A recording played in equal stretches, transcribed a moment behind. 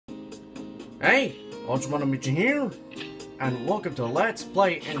Hey, I just want to meet you here, and welcome to Let's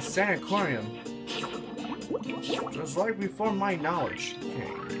Play Insaquarium. Just right before my knowledge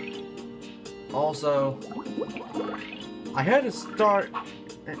came. Also, I had to start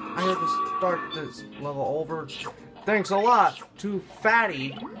this level over. Thanks a lot to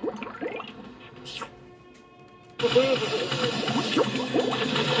Fatty.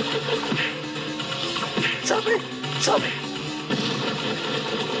 Chubby! Chubby!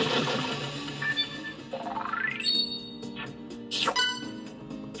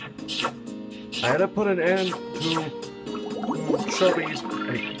 I had to put an end to Chubby's.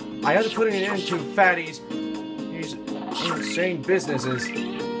 I had to put an end to Fatty's. These insane businesses.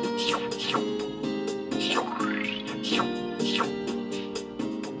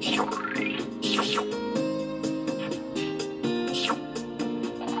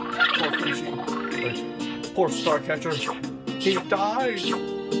 Poor fishy. Poor Starcatcher. He died.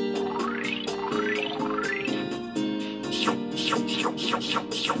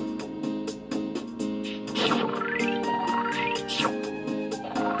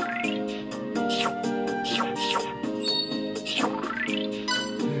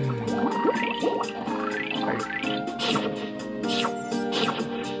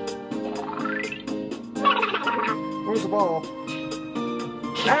 First of all,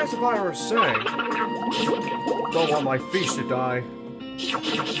 as if I were saying, don't want my fish to die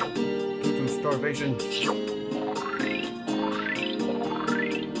due to starvation.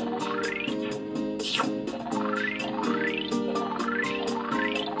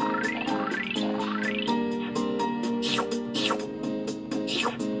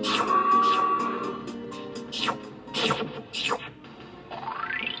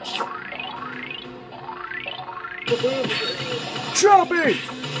 Chubby!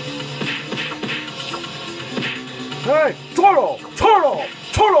 Hey, Turtle! Turtle!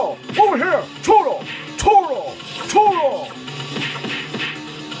 Turtle! Over here! Turtle! Turtle! Turtle!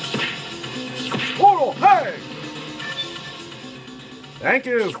 Turtle! Hey! Thank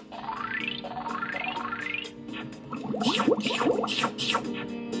you!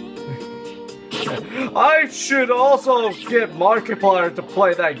 I should also get Markiplier to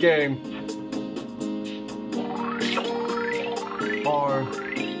play that game. Or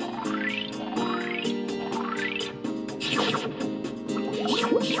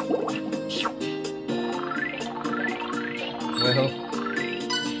well,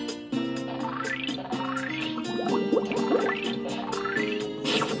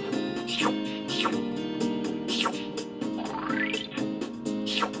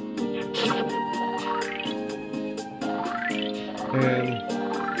 and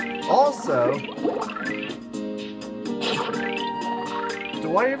also, do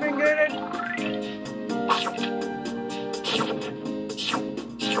I even get it?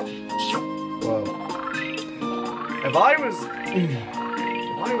 Well, if I was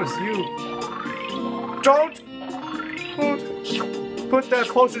you, don't put that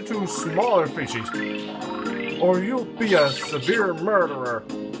potion to smaller fishes, or you'll be a severe murderer.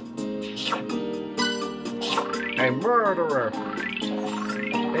 A murderer.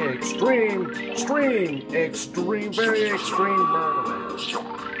 Extreme, very extreme murderer.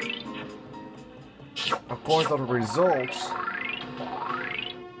 According to the results.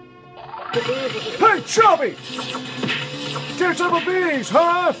 Hey, Chubby! Get some of these,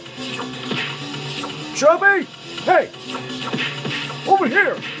 huh? Chubby? Hey! Over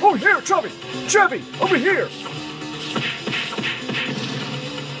here! Over here, Chubby! Chubby! Over here!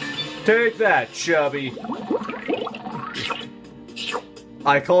 Take that, Chubby.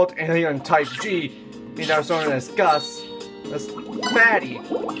 I called Alien Type G, you know, known as Gus, as Fatty,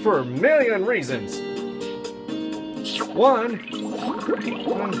 for a million reasons. One,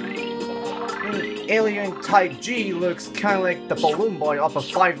 Alien Type G looks kind of like the balloon boy off of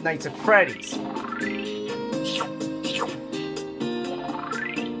Five Nights at Freddy's.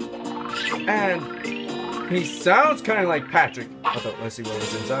 And he sounds kind of like Patrick. Although, let's see what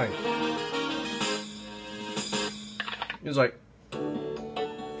was inside. He was like,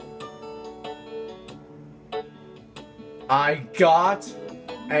 I got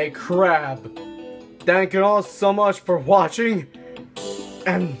a crab. Thank you all so much for watching.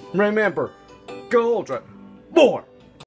 And remember, go Ultra. More!